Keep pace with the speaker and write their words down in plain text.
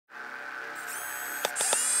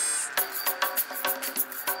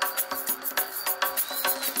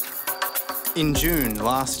In June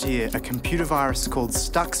last year, a computer virus called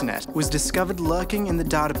Stuxnet was discovered lurking in the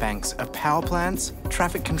databanks of power plants,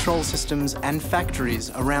 traffic control systems, and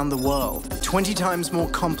factories around the world. 20 times more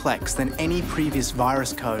complex than any previous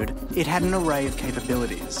virus code, it had an array of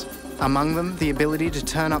capabilities. Among them, the ability to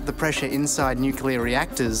turn up the pressure inside nuclear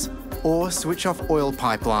reactors or switch off oil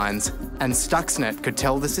pipelines, and Stuxnet could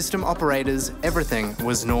tell the system operators everything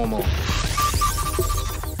was normal.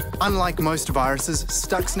 Unlike most viruses,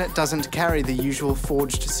 Stuxnet doesn't carry the usual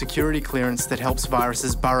forged security clearance that helps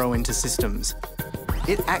viruses burrow into systems.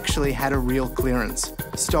 It actually had a real clearance,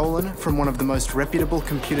 stolen from one of the most reputable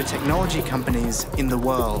computer technology companies in the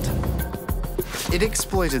world. It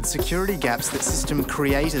exploited security gaps that system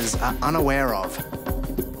creators are unaware of.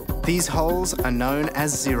 These holes are known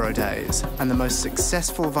as 0 days, and the most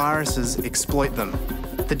successful viruses exploit them.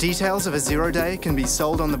 The details of a 0 day can be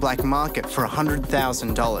sold on the black market for $100,000.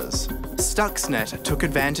 Stuxnet took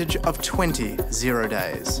advantage of 20 0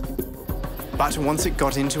 days. But once it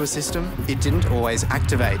got into a system, it didn't always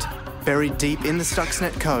activate. Buried deep in the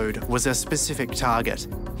Stuxnet code was a specific target.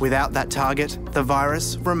 Without that target, the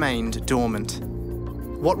virus remained dormant.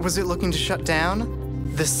 What was it looking to shut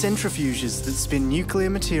down? The centrifuges that spin nuclear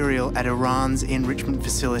material at Iran's enrichment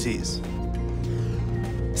facilities.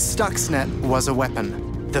 Stuxnet was a weapon,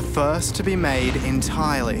 the first to be made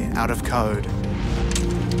entirely out of code.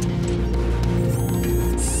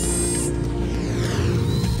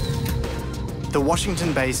 The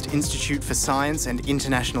Washington-based Institute for Science and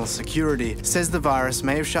International Security says the virus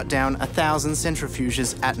may have shut down 1,000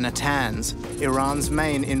 centrifuges at Natanz, Iran's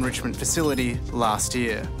main enrichment facility, last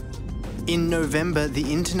year. In November, the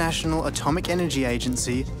International Atomic Energy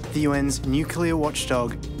Agency, the UN's nuclear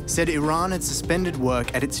watchdog, said Iran had suspended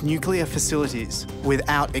work at its nuclear facilities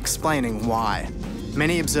without explaining why.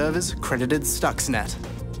 Many observers credited Stuxnet.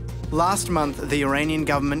 Last month, the Iranian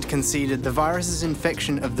government conceded the virus's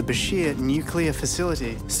infection of the Bashir nuclear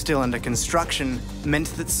facility, still under construction, meant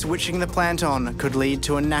that switching the plant on could lead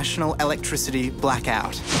to a national electricity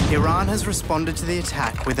blackout. Iran has responded to the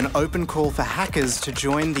attack with an open call for hackers to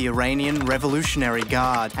join the Iranian Revolutionary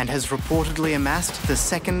Guard and has reportedly amassed the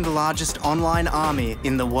second largest online army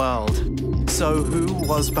in the world. So who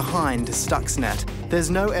was behind Stuxnet? There's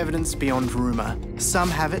no evidence beyond rumour. Some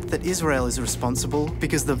have it that Israel is responsible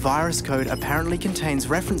because the virus code apparently contains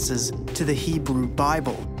references to the Hebrew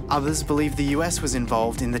Bible. Others believe the US was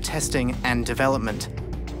involved in the testing and development.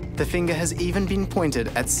 The finger has even been pointed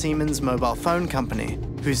at Siemens mobile phone company,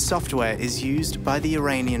 whose software is used by the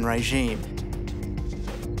Iranian regime.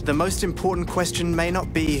 The most important question may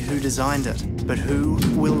not be who designed it, but who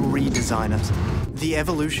will redesign it. The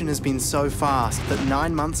evolution has been so fast that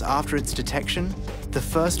 9 months after its detection, the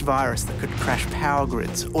first virus that could crash power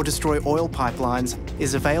grids or destroy oil pipelines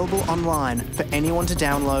is available online for anyone to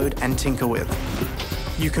download and tinker with.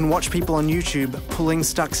 You can watch people on YouTube pulling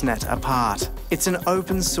Stuxnet apart. It's an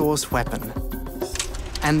open source weapon.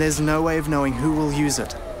 And there's no way of knowing who will use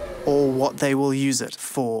it or what they will use it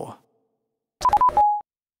for.